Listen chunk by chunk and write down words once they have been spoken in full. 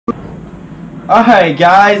Alright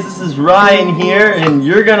guys, this is Ryan here, and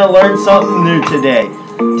you're going to learn something new today.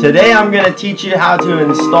 Today I'm going to teach you how to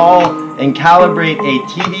install and calibrate a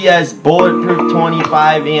TBS bulletproof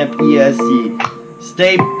 25 amp ESC.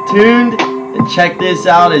 Stay tuned and check this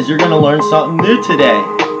out as you're going to learn something new today.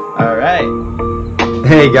 Alright.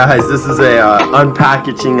 Hey guys, this is a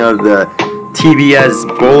unpackaging of the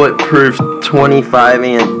TBS bulletproof 25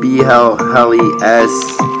 amp Heli S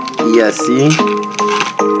ESC.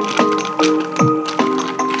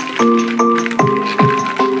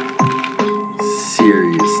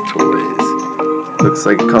 Looks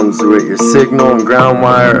like it comes with your signal and ground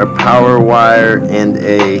wire, a power wire, and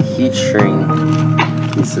a heat shrink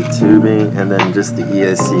piece of tubing, and then just the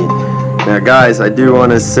ESC. Now guys, I do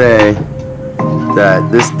want to say that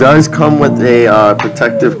this does come with a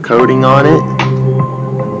protective coating on it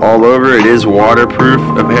all over. It is waterproof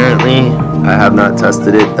apparently. I have not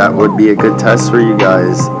tested it. That would be a good test for you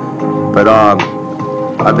guys. But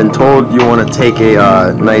I've been told you want to take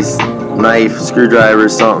a nice knife, screwdriver,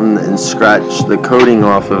 something, and scratch the coating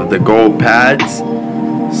off of the gold pads.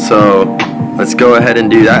 So let's go ahead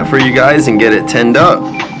and do that for you guys and get it tinned up.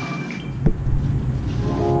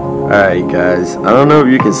 Alright guys, I don't know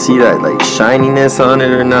if you can see that like shininess on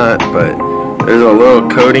it or not, but there's a little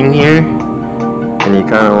coating here and you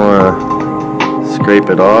kind of want to scrape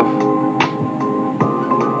it off.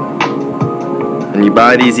 When you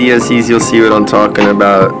buy these ESCs, you'll see what I'm talking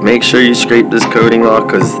about. Make sure you scrape this coating off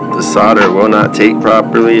because the solder will not take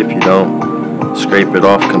properly if you don't scrape it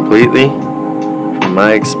off completely, from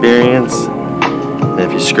my experience. And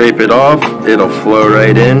if you scrape it off, it'll flow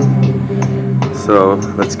right in. So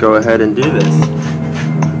let's go ahead and do this.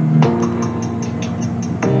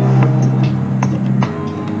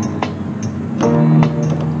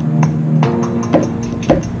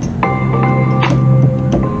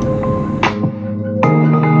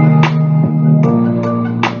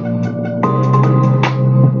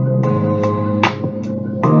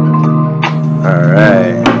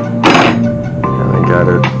 Alright, and I got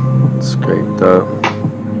it scraped up.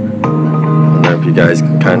 I don't know if you guys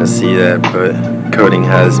can kind of see that, but coating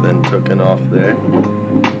has been taken off there.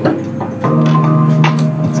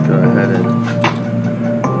 Let's go ahead and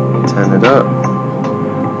tin it up.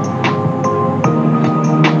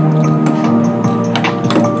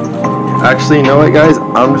 Actually, you know what guys,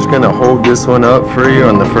 I'm just going to hold this one up for you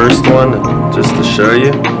on the first one just to show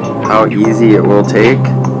you how easy it will take.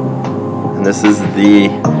 And this is the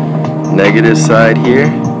negative side here.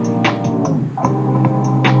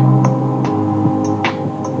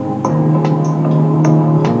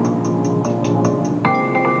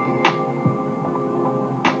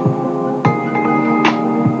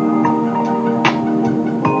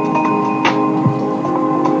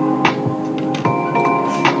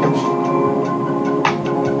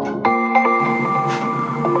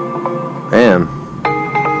 Bam.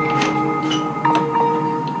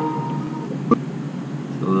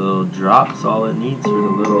 Drops all it needs for the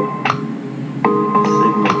little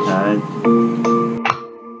signal pad.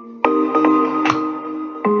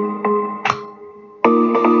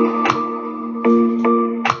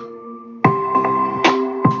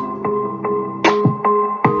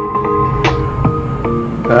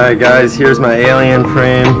 Alright guys, here's my alien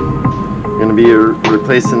frame. I'm going to be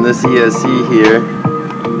replacing this ESC here.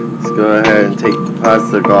 Let's go ahead and take the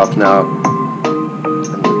plastic off now and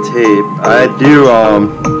the tape. I do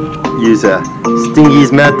use a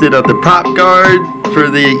Stingy's method of the prop guard for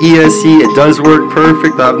the ESC. It does work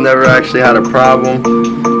perfect. I've never actually had a problem.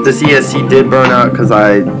 This ESC did burn out because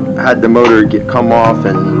I had the motor come off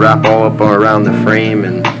and wrap all up around the frame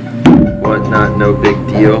and whatnot. No big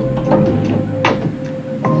deal.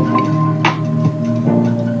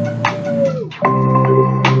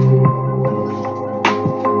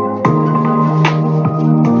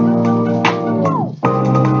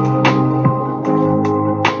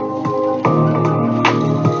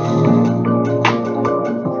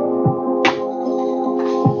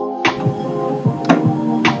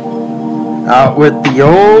 Out with the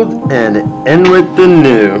old and in with the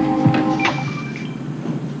new.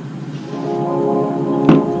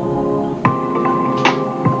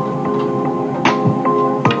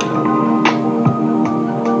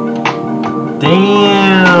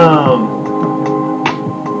 Damn!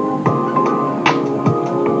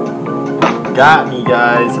 Got me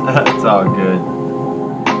guys, it's all good.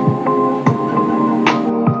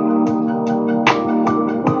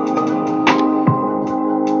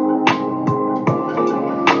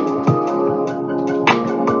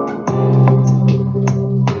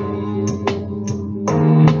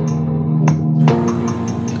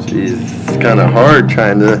 Jeez, it's kind of hard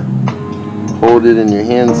trying to hold it in your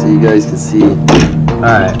hand so you guys can see.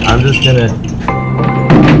 Alright, I'm just gonna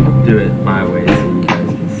do it my way so you guys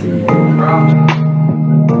can see.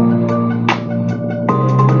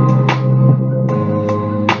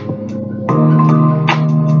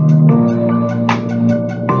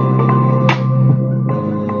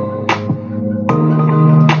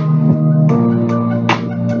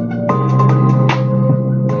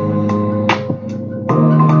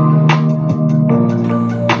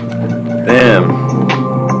 Bam.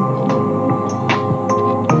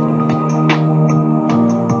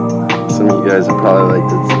 Some of you guys are probably like,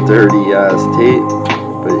 that's dirty ass tape,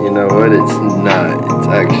 but you know what, it's not. It's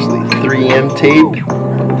actually 3M tape,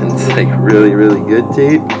 and it's like really, really good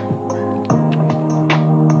tape. So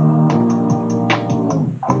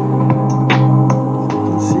you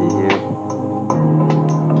can see here,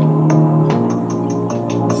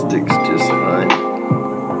 it sticks just fine.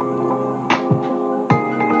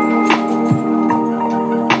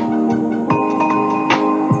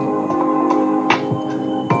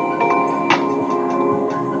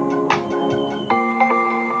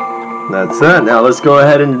 That's it. Now let's go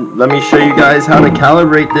ahead and let me show you guys how to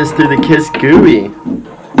calibrate this through the KISS GUI.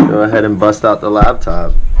 Go ahead and bust out the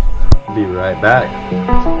laptop. Be right back.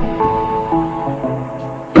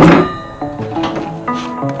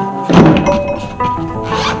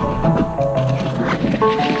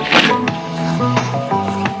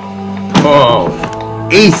 Oh,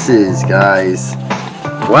 aces, guys.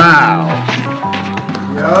 Wow.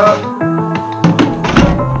 Yup.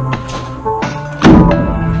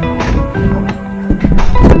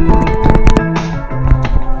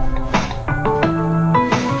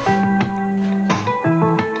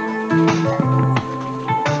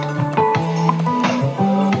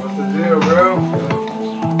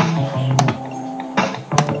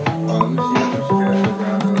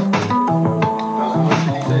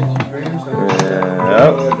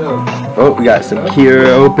 Oh, we got some Kira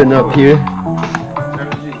open up here.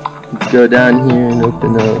 Let's go down here and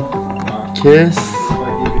open up KISS.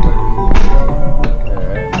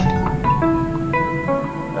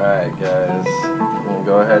 Alright guys, I'm gonna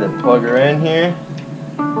go ahead and plug her in here.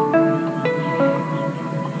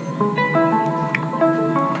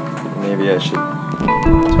 Maybe I should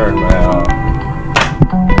turn my on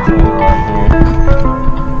here.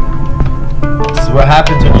 This is what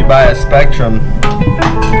happens when you buy a Spectrum.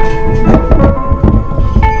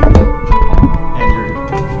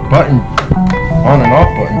 Button on and off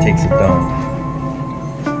button takes it down.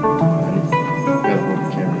 Gotta hold the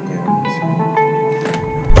camera here.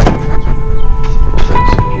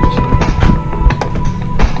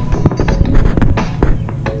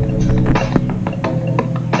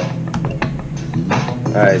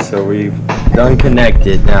 Alright, so we've done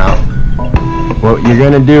connected now. What you're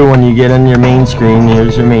gonna do when you get on your main screen,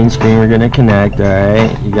 here's your main screen, we're gonna connect,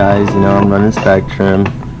 alright? You guys, you know I'm running Spectrum.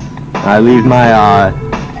 I leave my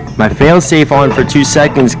my failsafe on for 2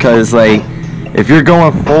 seconds because, like, if you're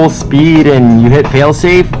going full speed and you hit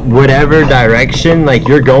failsafe, whatever direction like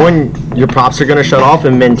you're going, your props are gonna shut off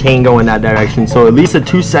and maintain going that direction. So at least a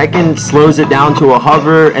 2 second slows it down to a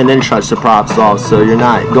hover and then shuts the props off, so you're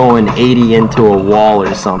not going 80 into a wall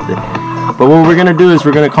or something. But what we're gonna do is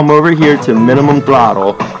we're gonna come over here to minimum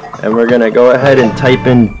throttle and we're gonna go ahead and type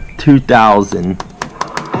in 2000.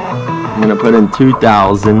 I'm gonna put in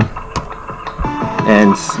 2000.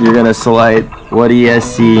 And you're gonna select what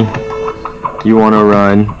ESC you want to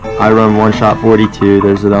run. I run one shot 42.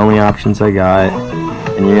 Those are the only options I got.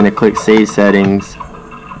 And you're gonna click save settings.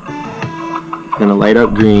 It's gonna light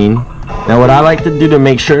up green. Now what I like to do to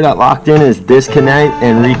make sure that locked in is disconnect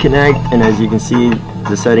and reconnect. And as you can see,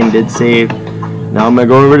 the setting did save. Now I'm gonna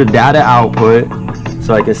go over to data output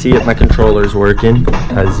so I can see if my controller is working.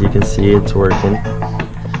 As you can see, it's working.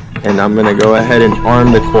 And I'm gonna go ahead and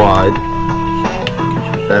arm the quad.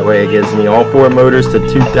 That way it gives me all 4 motors to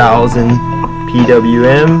 2000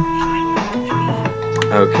 PWM.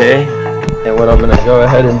 Okay, and what I'm going to go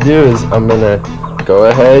ahead and do is I'm going to go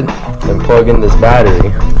ahead and plug in this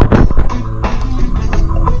battery.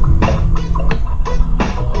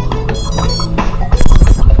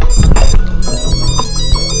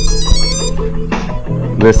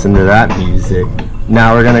 Listen to that music.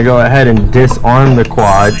 Now we're going to go ahead and disarm the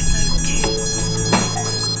quad.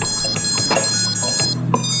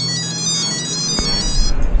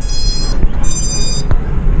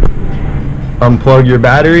 Unplug your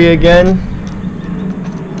battery again.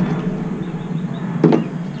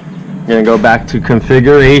 You're gonna go back to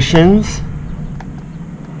configurations.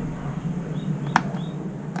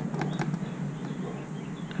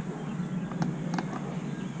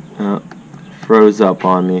 Oh, froze up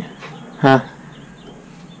on me. Huh.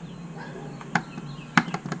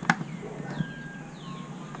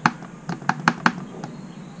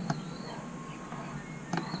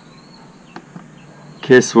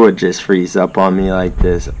 Kiss would just freeze up on me like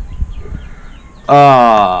this.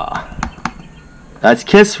 That's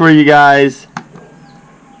Kiss for you guys.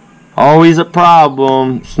 Always a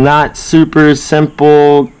problem. It's not super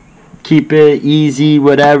simple. Keep it easy,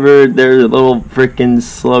 whatever their little freaking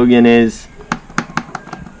slogan is.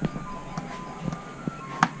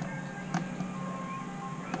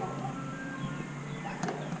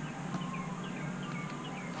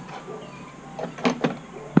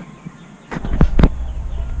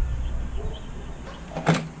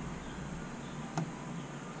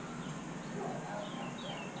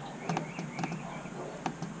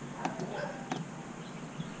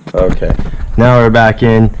 Okay, now we're back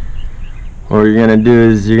in. What you're gonna do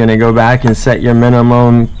is you're gonna go back and set your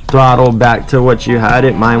minimum throttle back to what you had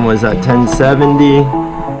it. Mine was at 1070.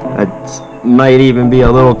 That might even be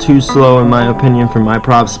a little too slow in my opinion for my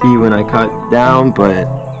prop speed when I cut down, but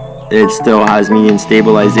it still has me in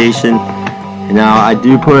stabilization. Now I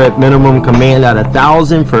do put minimum command at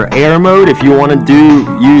 1000 for air mode. If you want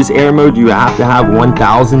to use air mode, you have to have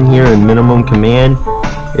 1000 here in minimum command.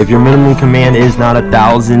 If your minimum command is not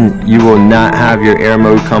 1000, you will not have your air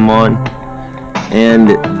mode come on.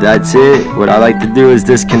 And that's it. What I like to do is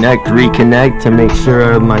disconnect, reconnect to make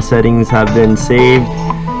sure my settings have been saved.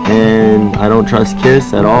 And I don't trust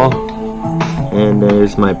Kiss at all. And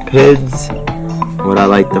there's my PIDs, what I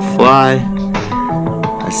like to fly.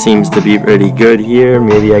 That seems to be pretty good here.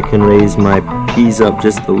 Maybe I can raise my P's up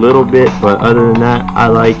just a little bit, but other than that, I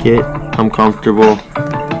like it. I'm comfortable.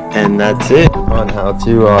 And that's it on how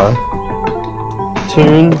to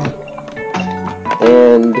tune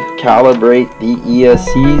and calibrate the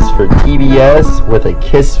ESCs for TBS with a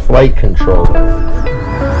Kiss flight controller.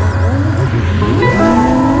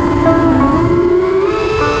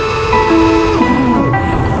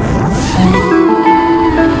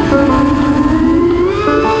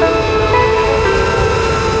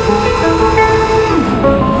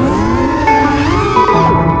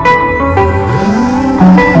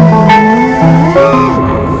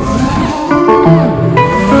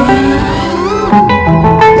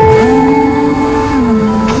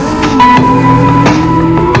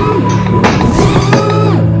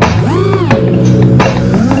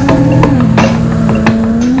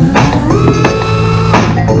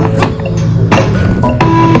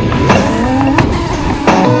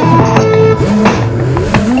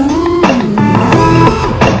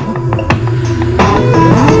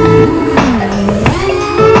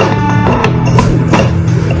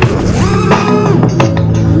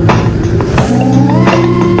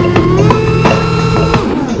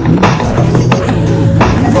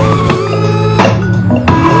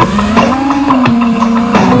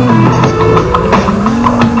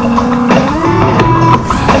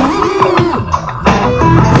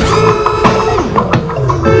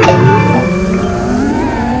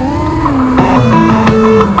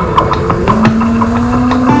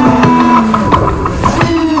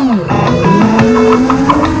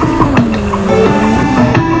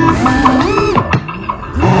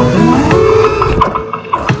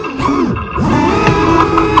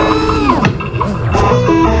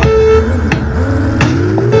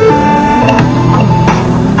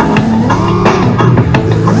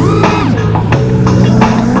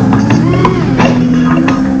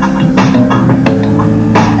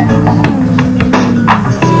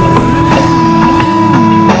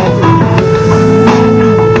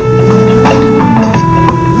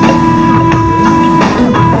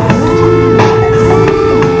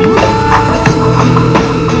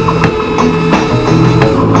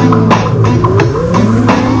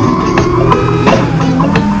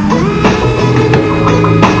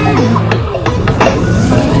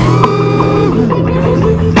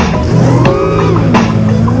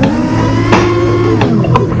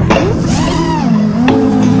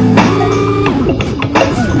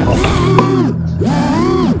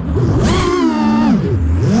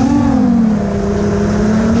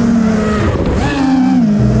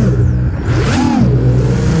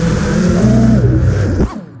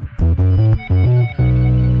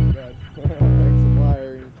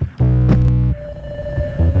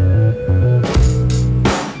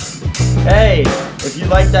 Hey, if you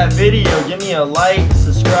like that video, give me a like,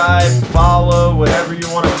 subscribe, follow, whatever you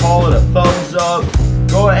want to call it, a thumbs up.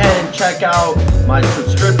 Go ahead and check out my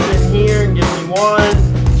subscription here and give me one.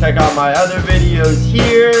 Check out my other videos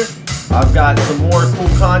here. I've got some more cool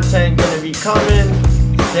content going to be coming.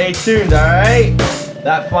 Stay tuned, alright?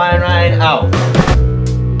 That Flying Ryan out.